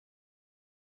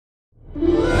So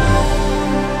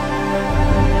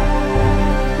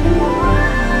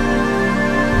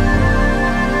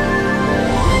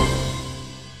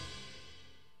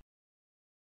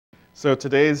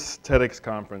today's TEDx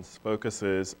conference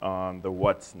focuses on the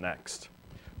what's next,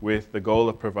 with the goal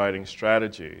of providing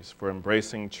strategies for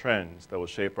embracing trends that will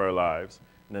shape our lives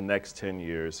in the next 10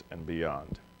 years and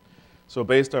beyond. So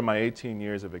based on my 18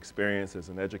 years of experience as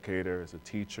an educator, as a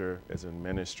teacher, as an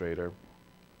administrator,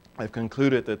 I've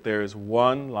concluded that there is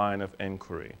one line of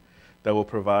inquiry that will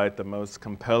provide the most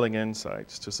compelling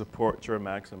insights to support your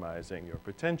maximizing your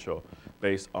potential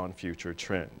based on future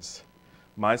trends.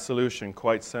 My solution,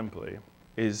 quite simply,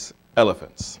 is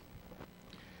elephants.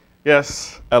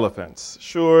 Yes, elephants.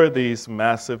 Sure, these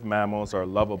massive mammals are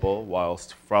lovable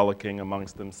whilst frolicking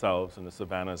amongst themselves in the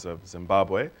savannahs of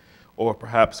Zimbabwe, or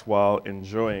perhaps while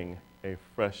enjoying a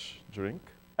fresh drink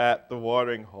at the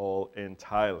watering hole in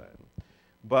Thailand.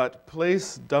 But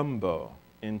place Dumbo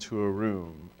into a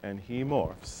room and he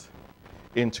morphs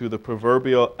into the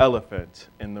proverbial elephant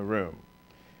in the room.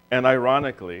 And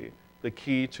ironically, the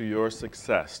key to your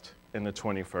success in the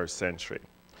 21st century.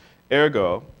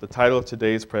 Ergo, the title of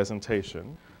today's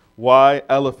presentation, Why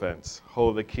Elephants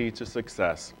Hold the Key to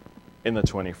Success in the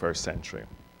 21st Century.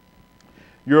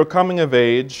 You're coming of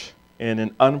age in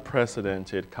an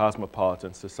unprecedented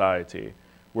cosmopolitan society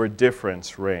where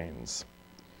difference reigns.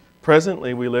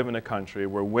 Presently, we live in a country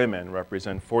where women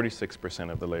represent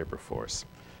 46% of the labor force.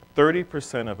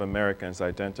 30% of Americans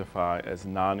identify as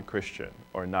non-Christian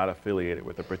or not affiliated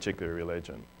with a particular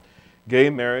religion.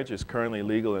 Gay marriage is currently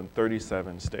legal in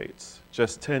 37 states.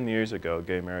 Just 10 years ago,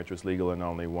 gay marriage was legal in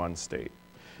only one state.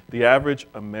 The average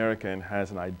American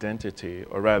has an identity,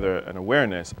 or rather an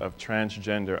awareness of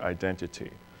transgender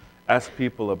identity. Ask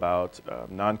people about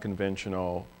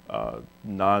non-conventional,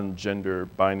 non-gender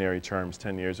binary terms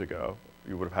 10 years ago,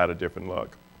 you would have had a different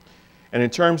look. And in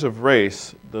terms of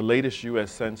race, the latest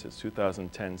US Census,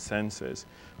 2010 census,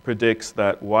 predicts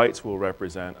that whites will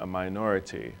represent a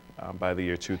minority by the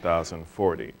year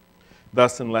 2040.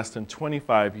 Thus, in less than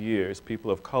 25 years,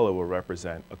 people of color will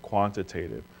represent a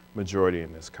quantitative majority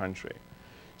in this country.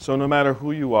 So no matter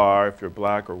who you are, if you're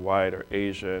black or white or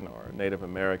Asian or Native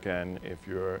American, if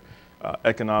you're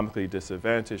economically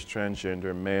disadvantaged,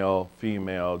 transgender, male,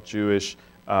 female, Jewish,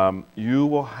 you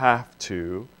will have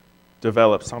to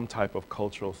develop some type of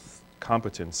cultural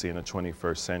competency in the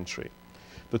 21st century.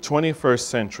 The 21st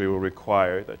century will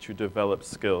require that you develop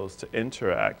skills to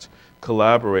interact,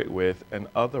 collaborate with, and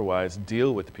otherwise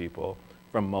deal with people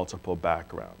from multiple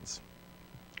backgrounds.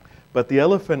 But the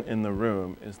elephant in the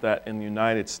room is that in the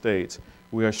United States,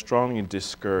 we are strongly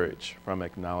discouraged from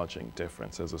acknowledging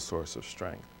difference as a source of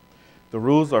strength. The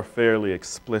rules are fairly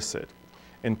explicit.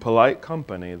 In polite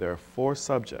company, there are 4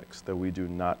 subjects that we do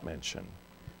not mention: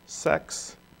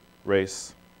 sex,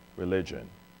 race, religion,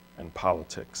 and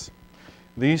politics.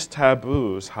 These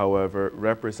taboos, however,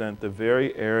 represent the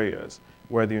very areas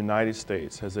where the United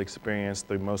States has experienced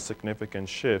the most significant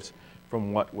shifts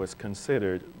from what was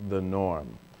considered the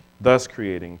norm, thus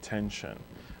creating tension.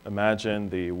 Imagine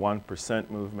the 1%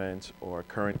 movement or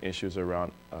current issues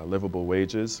around livable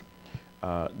wages,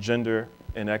 gender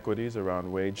inequities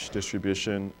around wage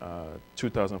distribution.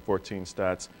 2014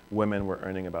 stats, women were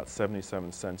earning about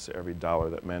 77 cents to every dollar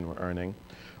that men were earning,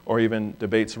 or even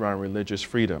debates around religious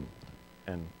freedom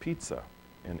and pizza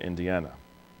in Indiana.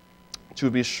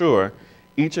 To be sure,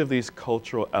 each of these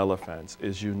cultural elephants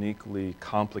is uniquely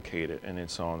complicated in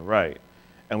its own right,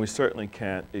 and we certainly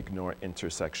can't ignore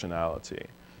intersectionality.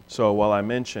 So while I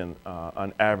mentioned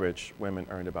on average women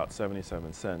earned about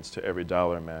 77 cents to every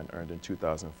dollar men earned in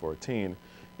 2014,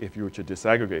 if you were to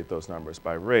disaggregate those numbers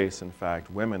by race, in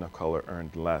fact, women of color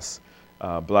earned less.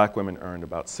 Black women earned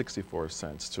about 64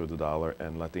 cents to the dollar,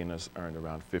 and Latinas earned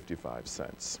around 55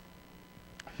 cents.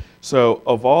 So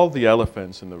of all the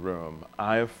elephants in the room,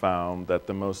 I have found that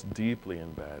the most deeply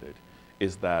embedded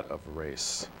is that of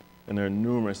race. And there are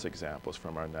numerous examples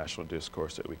from our national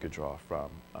discourse that we could draw from,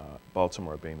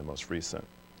 Baltimore being the most recent.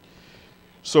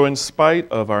 So in spite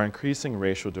of our increasing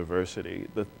racial diversity,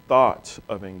 the thought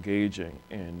of engaging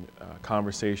in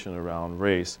conversation around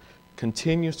race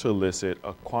continues to elicit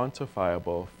a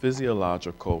quantifiable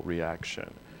physiological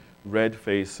reaction. Red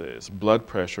faces, blood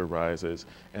pressure rises,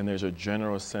 and there's a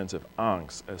general sense of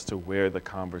angst as to where the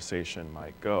conversation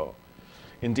might go.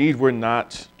 Indeed, we're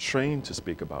not trained to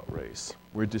speak about race.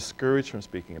 We're discouraged from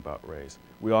speaking about race.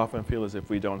 We often feel as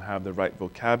if we don't have the right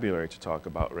vocabulary to talk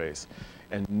about race,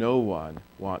 and no one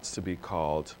wants to be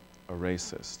called a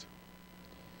racist.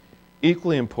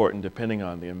 Equally important, depending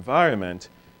on the environment,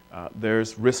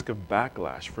 there's risk of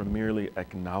backlash for merely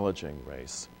acknowledging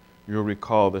race. You'll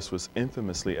recall this was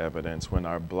infamously evidenced when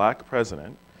our black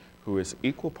president, who is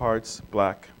equal parts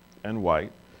black and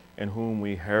white, and whom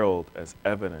we herald as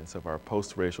evidence of our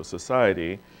post-racial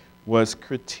society, was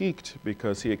critiqued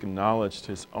because he acknowledged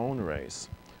his own race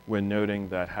when noting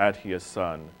that had he a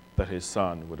son, that his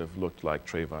son would have looked like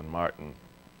Trayvon Martin.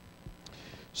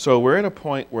 So we're at a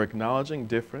point where acknowledging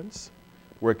difference,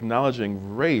 where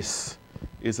acknowledging race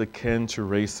is akin to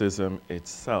racism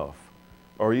itself,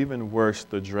 or even worse,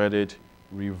 the dreaded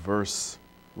reverse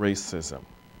racism.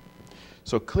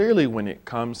 So clearly when it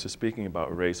comes to speaking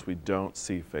about race, we don't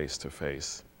see face to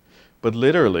face. But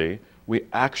literally, we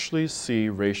actually see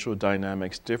racial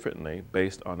dynamics differently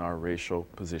based on our racial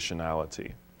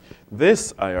positionality.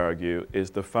 This, I argue,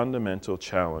 is the fundamental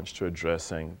challenge to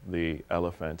addressing the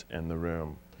elephant in the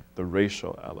room, the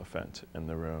racial elephant in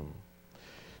the room.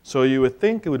 So you would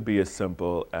think it would be as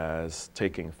simple as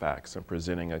taking facts and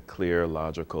presenting a clear,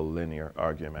 logical, linear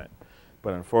argument.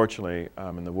 But unfortunately,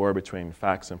 in the war between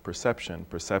facts and perception,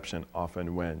 perception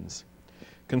often wins.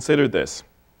 Consider this.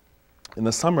 In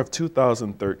the summer of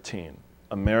 2013,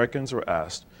 Americans were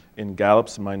asked in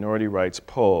Gallup's minority rights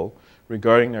poll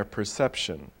regarding their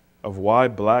perception of why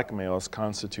black males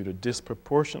constitute a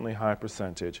disproportionately high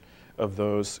percentage of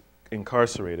those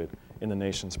incarcerated in the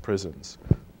nation's prisons.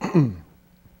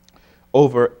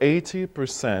 Over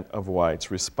 80% of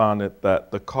whites responded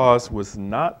that the cause was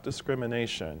not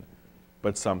discrimination,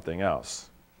 but something else.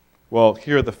 Well,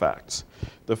 here are the facts.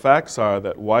 The facts are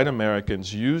that white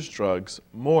Americans use drugs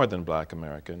more than black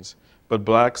Americans, but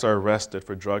blacks are arrested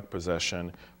for drug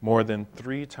possession more than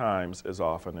 3 times as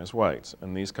often as whites,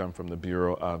 and these come from the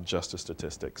Bureau of Justice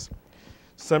Statistics.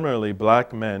 Similarly,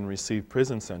 black men receive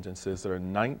prison sentences that are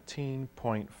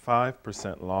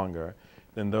 19.5% longer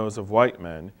than those of white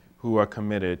men who have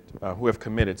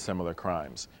committed similar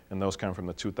crimes, and those come from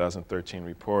the 2013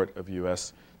 report of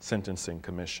U.S. Sentencing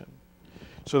Commission.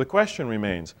 So the question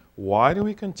remains, why do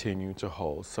we continue to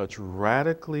hold such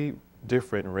radically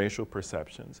different racial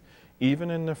perceptions, even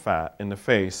in the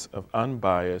face of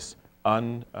unbiased,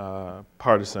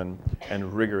 unpartisan,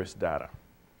 and rigorous data?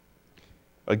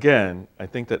 Again, I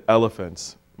think that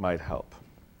elephants might help.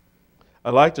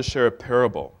 I'd like to share a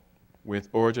parable with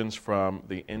origins from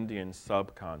the Indian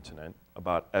subcontinent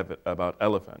about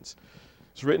elephants.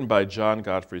 It's written by John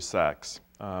Godfrey Sachs,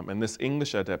 and this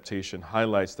English adaptation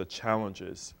highlights the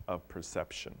challenges of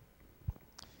perception.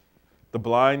 The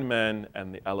blind men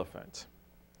and the elephant.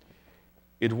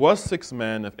 It was 6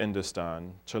 men of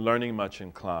Hindustan, to learning much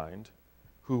inclined,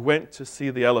 who went to see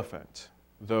the elephant,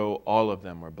 though all of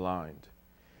them were blind,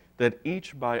 that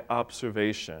each by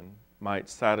observation might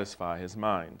satisfy his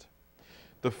mind.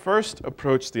 The first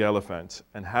approached the elephant,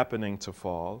 and happening to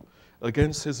fall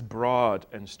against his broad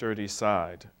and sturdy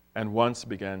side, and once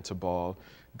began to bawl,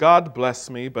 "God bless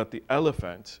me, but the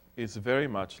elephant is very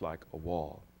much like a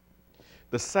wall."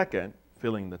 The second,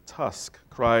 feeling the tusk,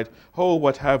 cried, "Oh,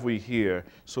 what have we here,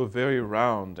 so very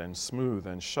round and smooth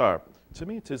and sharp? To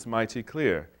me 'tis mighty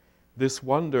clear. This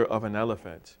wonder of an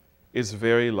elephant is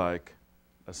very like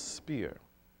a spear."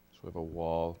 So we have a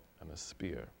wall and a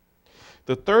spear.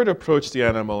 The third approached the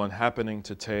animal, and happening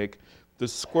to take the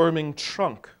squirming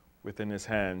trunk within his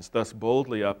hands, thus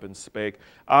boldly up and spake,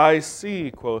 "I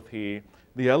see," quoth he,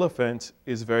 "the elephant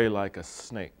is very like a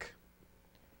snake."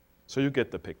 So you get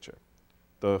the picture.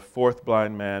 The fourth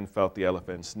blind man felt the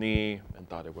elephant's knee and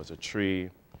thought it was a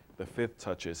tree. The fifth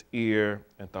touched his ear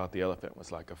and thought the elephant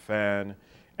was like a fan.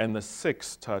 And the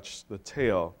sixth touched the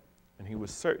tail, and he was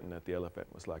certain that the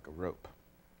elephant was like a rope.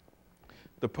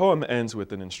 The poem ends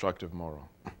with an instructive moral.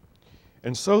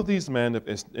 And so these men of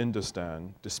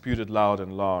Hindustan disputed loud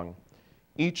and long,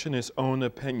 each in his own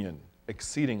opinion,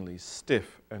 exceedingly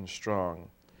stiff and strong,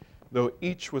 though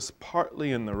each was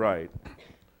partly in the right,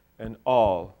 and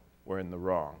all were in the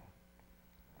wrong.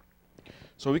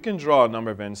 So we can draw a number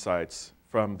of insights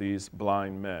from these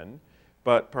blind men,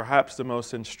 but perhaps the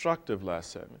most instructive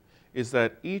lesson is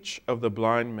that each of the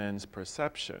blind men's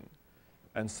perception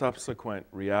and subsequent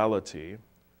reality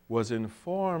was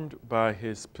informed by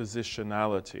his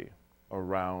positionality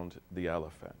around the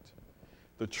elephant.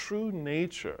 The true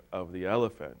nature of the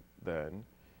elephant, then,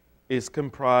 is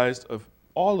comprised of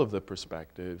all of the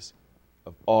perspectives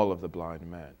of all of the blind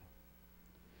men.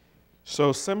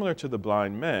 So similar to the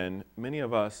blind men, many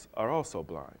of us are also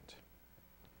blind.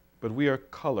 But we are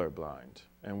colorblind,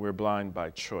 and we're blind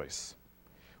by choice.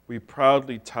 We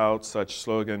proudly tout such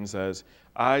slogans as,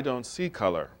 "I don't see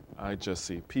color, I just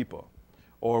see people,"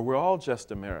 or "We're all just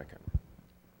American."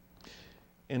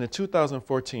 In a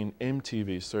 2014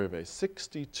 MTV survey,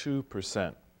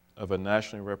 62% of a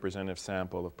nationally representative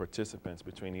sample of participants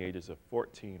between the ages of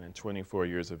 14 and 24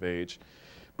 years of age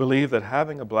believe that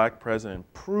having a black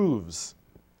president proves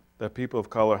that people of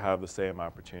color have the same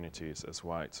opportunities as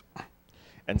whites.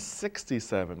 And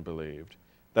 67 believed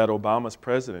that Obama's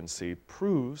presidency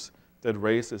proves that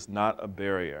race is not a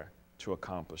barrier to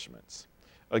accomplishments.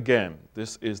 Again,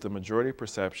 this is the majority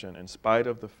perception in spite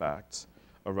of the facts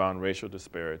around racial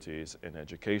disparities in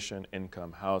education,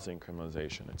 income, housing,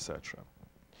 criminalization, etc.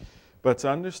 But to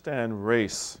understand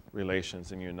race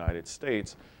relations in the United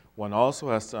States, one also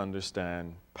has to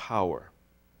understand power.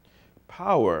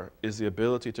 Power is the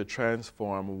ability to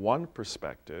transform one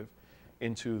perspective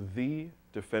into the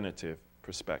definitive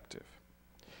perspective.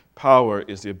 Power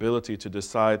is the ability to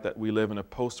decide that we live in a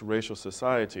post-racial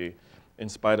society in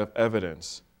spite of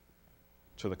evidence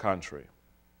to the contrary.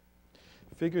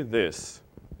 Figure this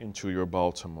into your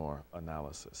Baltimore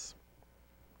analysis.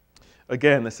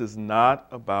 Again, this is not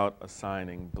about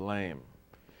assigning blame.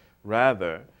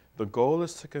 Rather, the goal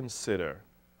is to consider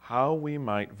how we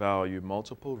might value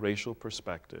multiple racial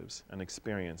perspectives and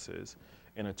experiences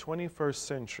in a 21st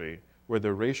century where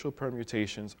the racial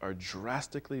permutations are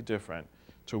drastically different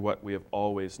to what we have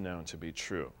always known to be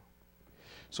true.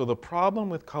 So the problem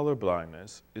with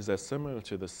colorblindness is that similar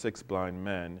to the 6 blind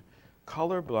men,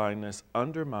 colorblindness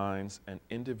undermines an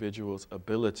individual's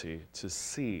ability to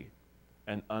see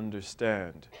and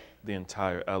understand the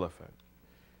entire elephant.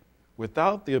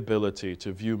 Without the ability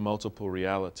to view multiple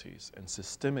realities and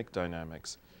systemic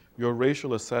dynamics, your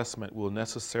racial assessment will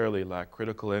necessarily lack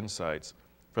critical insights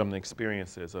from the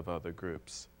experiences of other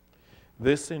groups.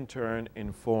 This in turn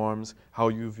informs how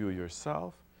you view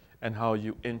yourself and how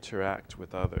you interact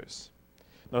with others.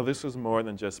 Now, this is more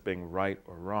than just being right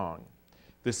or wrong.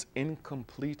 This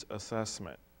incomplete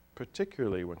assessment,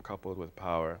 particularly when coupled with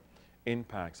power,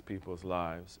 impacts people's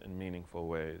lives in meaningful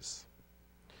ways.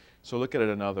 So look at it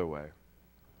another way.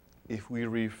 If we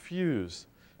refuse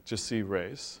to see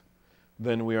race,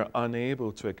 then we are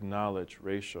unable to acknowledge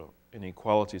racial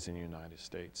inequalities in the United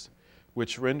States,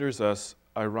 which renders us,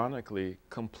 ironically,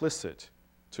 complicit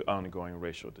to ongoing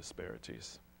racial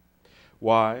disparities.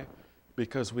 Why?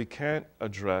 Because we can't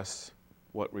address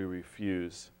what we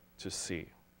refuse to see.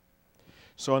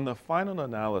 So in the final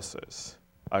analysis,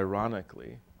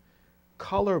 ironically,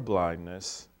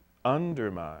 colorblindness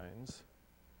undermines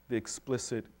the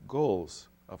explicit goals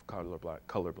of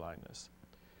colorblindness,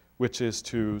 which is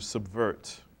to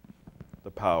subvert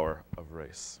the power of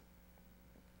race.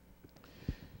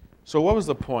 So what was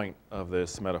the point of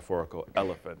this metaphorical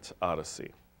elephant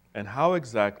odyssey? And how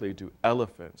exactly do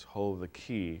elephants hold the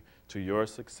key to your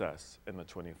success in the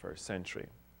 21st century?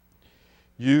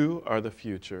 You are the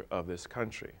future of this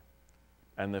country,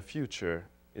 and the future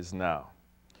is now.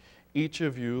 Each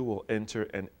of you will enter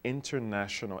an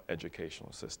international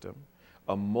educational system,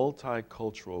 a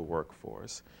multicultural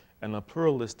workforce, and a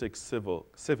pluralistic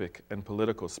civic and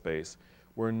political space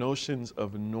where notions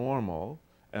of normal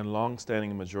and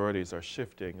long-standing majorities are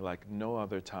shifting like no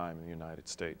other time in the United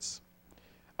States.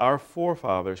 Our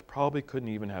forefathers probably couldn't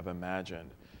even have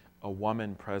imagined a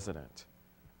woman president,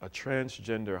 a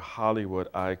transgender Hollywood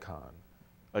icon,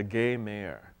 a gay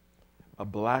mayor, a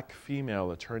black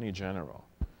female attorney general,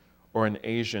 or an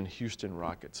Asian Houston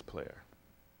Rockets player.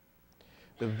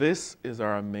 But this is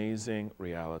our amazing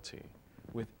reality,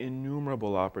 with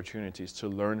innumerable opportunities to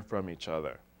learn from each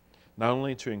other, not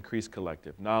only to increase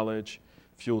collective knowledge,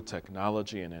 fuel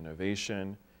technology and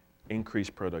innovation, increase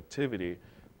productivity,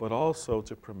 but also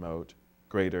to promote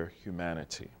greater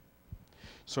humanity.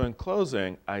 So in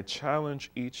closing, I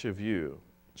challenge each of you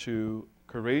to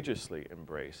courageously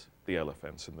embrace the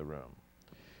elephants in the room.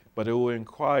 But it will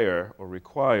require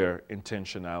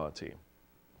intentionality.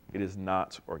 It is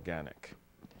not organic.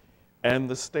 And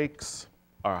the stakes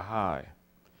are high,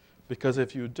 because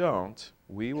if you don't,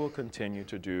 we will continue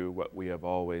to do what we have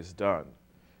always done,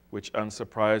 which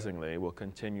unsurprisingly will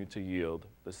continue to yield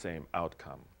the same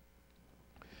outcome.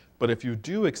 But if you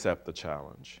do accept the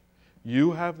challenge,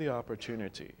 you have the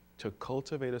opportunity to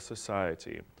cultivate a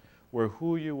society where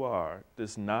who you are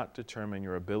does not determine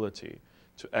your ability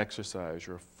to exercise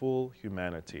your full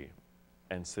humanity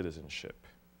and citizenship.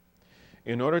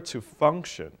 In order to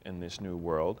function in this new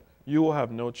world, you will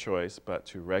have no choice but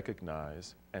to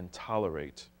recognize and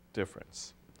tolerate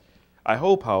difference. I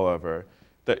hope, however,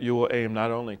 that you will aim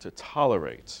not only to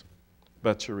tolerate,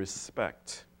 but to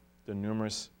respect the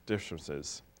numerous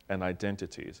differences and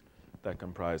identities that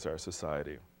comprise our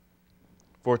society.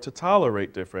 For to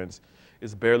tolerate difference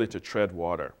is barely to tread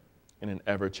water in an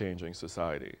ever-changing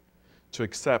society. To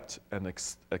accept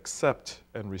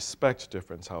and respect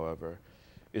difference, however,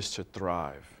 is to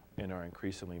thrive in our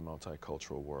increasingly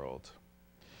multicultural world.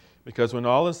 Because when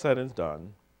all is said and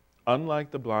done,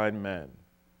 unlike the blind men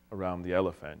around the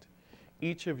elephant,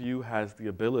 each of you has the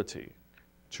ability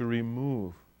to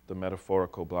remove the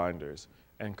metaphorical blinders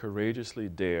and courageously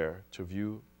dare to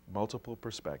view multiple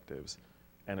perspectives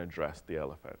and address the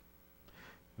elephant.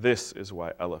 This is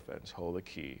why elephants hold the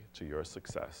key to your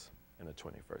success in the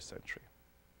 21st century.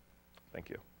 Thank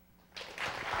you.